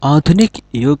आधुनिक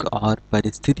युग और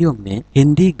परिस्थितियों में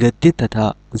हिंदी गद्य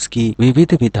तथा उसकी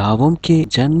विविध विधाओं के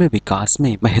जन्म विकास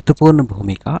में महत्वपूर्ण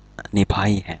भूमिका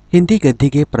निभाई है। हिंदी गद्य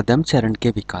के प्रथम चरण के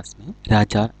विकास में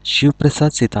राजा शिव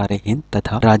प्रसाद सितारे हिंद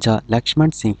तथा राजा लक्ष्मण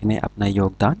सिंह ने अपना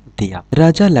योगदान दिया।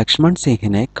 राजा लक्ष्मण सिंह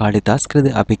ने कालिदास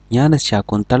कृत अभिज्ञान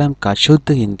शाकुंतलम का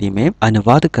शुद्ध हिंदी में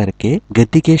अनुवाद करके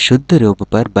गद्य के शुद्ध रूप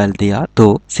पर बल दिया,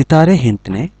 तो सितारे हिंद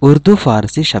ने उर्दू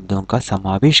फारसी शब्दों का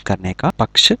समावेश करने का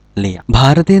पक्ष लिया।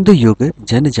 भारतेंदु युग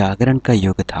जन जागरण का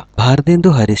युग था। भारतेंदु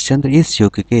हरिश्चंद्र इस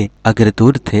युग के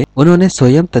अग्रदूत थे। उन्होंने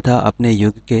स्वयं तथा अपने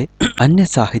युग के अन्य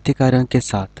साहित्यकारों के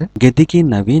साथ गद्य की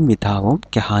नवीन विधाओं,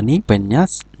 कहानी,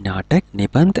 उपन्यास, नाटक,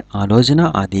 निबंध, आलोचना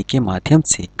आदि के माध्यम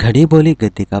से खड़ी बोली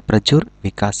गद्य का प्रचुर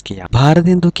विकास किया।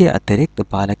 भारतेंदु के अतिरिक्त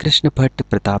बालकृष्ण भट्ट,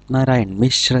 प्रताप नारायण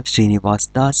मिश्र, श्रीनिवास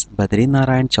दास, बद्री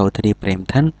नारायण चौधरी,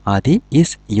 प्रेमधन आदि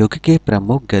इस युग के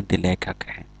प्रमुख गद्य लेखक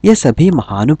हैं। ये सभी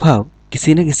महानुभाव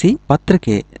किसी न किसी पत्र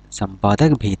के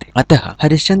संपादक भी थे। अतः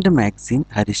हरिश्चंद्र मैगजीन,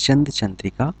 हरिश्चंद्र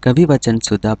चंद्रिका, कवि वचन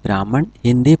सुधा, ब्राह्मण,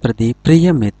 हिंदी प्रदीप,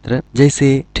 प्रिय मित्र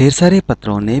जैसे ढेर सारे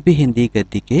पत्रों ने भी हिंदी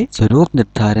गद्य के स्वरूप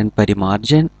निर्धारण,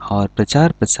 परिमार्जन और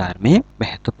प्रचार प्रसार में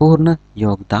महत्वपूर्ण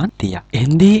योगदान दिया।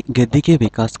 हिंदी गद्य के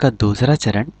विकास का दूसरा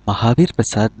चरण महावीर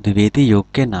प्रसाद द्विवेदी युग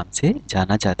के नाम से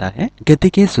जाना जाता है। गद्य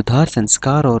के सुधार,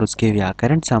 संस्कार और उसके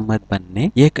व्याकरण सम्मत बनने,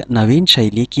 एक नवीन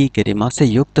शैली की गरिमा से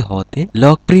युक्त होते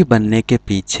लोकप्रिय बनने के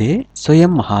पीछे स्वयं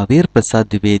महावीर प्रसाद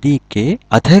द्विवेदी के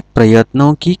अथक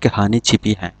प्रयत्नों की कहानी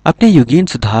छिपी है। अपने युगीन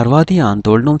सुधारवादी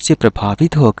आंदोलनों से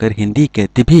प्रभावित होकर हिंदी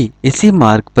गद्य भी इसी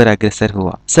मार्ग पर अग्रसर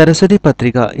हुआ। सरस्वती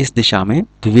पत्रिका इस दिशा में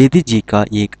द्विवेदी जी का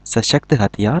एक सशक्त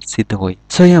हथियार सिद्ध हुई।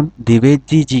 स्वयं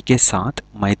द्विवेदी जी के साथ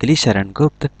मैथिली शरण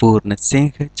गुप्त, पूर्ण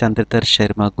सिंह, चंद्रधर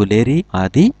शर्मा गुलेरी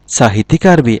आदि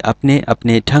साहित्यकार भी अपने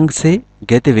अपने ढंग से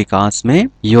गद्य विकास में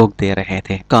योग दे रहे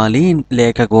थे। कालीन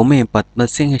लेखकों में पद्म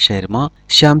सिंह शर्मा,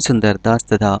 श्याम सुंदर दास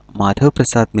तथा माधव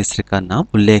प्रसाद मिश्र का नाम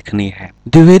उल्लेखनीय है।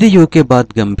 द्विवेदी युग के बाद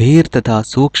गंभीर तथा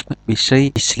सूक्ष्म विषय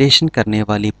विश्लेषण करने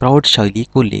वाली प्रौढ़ शैली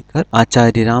को लेकर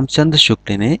आचार्य रामचंद्र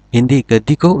शुक्ल ने हिंदी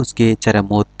गद्य को उसके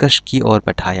चरमोत्कर्ष की ओर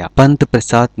बढ़ाया। पंत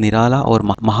प्रसाद निराला और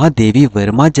महादेवी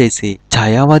वर्मा जैसे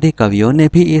छायावादी कवियों ने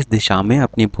भी इस दिशा में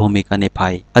अपनी भूमिका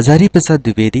निभाई। हजारी प्रसाद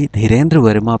द्विवेदी, धीरेन्द्र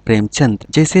वर्मा, प्रेमचंद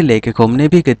जैसे लेखकों ने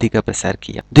भी गद्य का प्रसार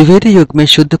किया। द्विवेदी युग में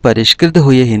शुद्ध परिष्कृत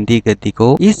हुए हिंदी गद्य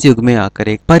को इस युग में आकर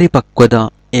एक परिपक्वता,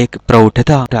 एक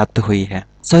प्रौढ़ता प्राप्त हुई है।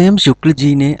 स्वयं शुक्ल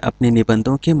जी ने अपने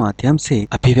निबंधों के माध्यम से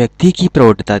अभिव्यक्ति की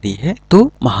प्रौढ़ता दी है, तो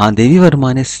महादेवी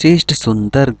वर्मा ने श्रेष्ठ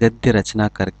सुंदर गद्य रचना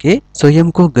करके स्वयं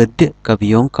को गद्य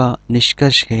कवियों का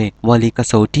निष्कर्ष है वाली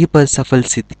कसौटी पर सफल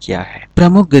सिद्ध किया है।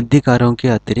 प्रमुख गद्यकारों के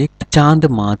अतिरिक्त चांद,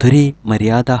 माधुरी,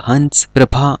 मर्यादा, हंस,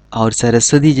 प्रभा और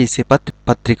सरस्वती जैसे पत्र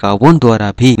पत्रिकाओं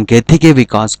द्वारा भी गद्य के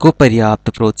विकास को पर्याप्त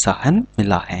प्रोत्साहन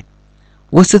मिला है।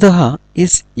 वस्तुतः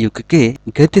इस युग के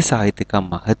गद्य साहित्य का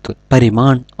महत्व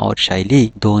परिमाण और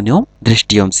शैली दोनों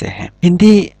दृष्टियों से है।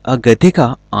 हिंदी गद्य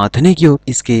का आधुनिक युग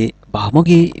इसके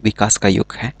बहुमुखी विकास का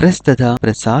युग है। प्रेस तथा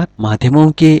प्रसार माध्यमों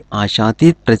के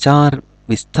आशातीत प्रचार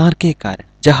विस्तार के कारण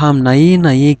जहां नई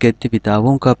नई गद्य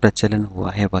विधाओं का प्रचलन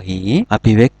हुआ है, वहीं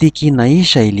अभिव्यक्ति की नई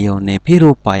शैलियों ने भी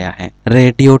रूप पाया है।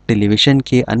 रेडियो, टेलीविजन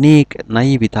के अनेक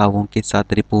नई विधाओं के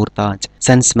साथ रिपोर्टाज,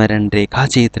 संस्मरण,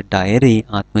 रेखाचित्र, डायरी,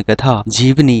 आत्मकथा,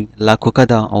 जीवनी, लघु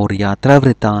कथा और यात्रा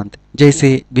वृत्तांत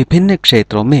जैसे विभिन्न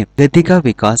क्षेत्रों में गद्य का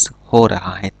विकास हो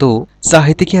रहा है, तो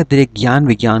साहित्य के अतिरिक्त ज्ञान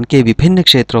विज्ञान के विभिन्न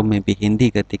क्षेत्रों में भी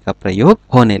हिंदी गद्य का प्रयोग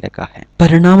होने लगा है।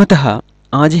 परिणामतः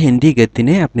आज हिंदी गद्य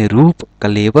ने अपने रूप,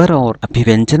 कलेवर और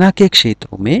अभिव्यंजना के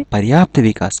क्षेत्रों में पर्याप्त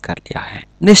विकास कर लिया है।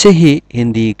 निश्चय ही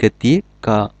हिंदी गद्य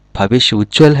का भविष्य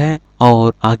उज्जवल है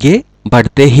और आगे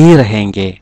बढ़ते ही रहेंगे।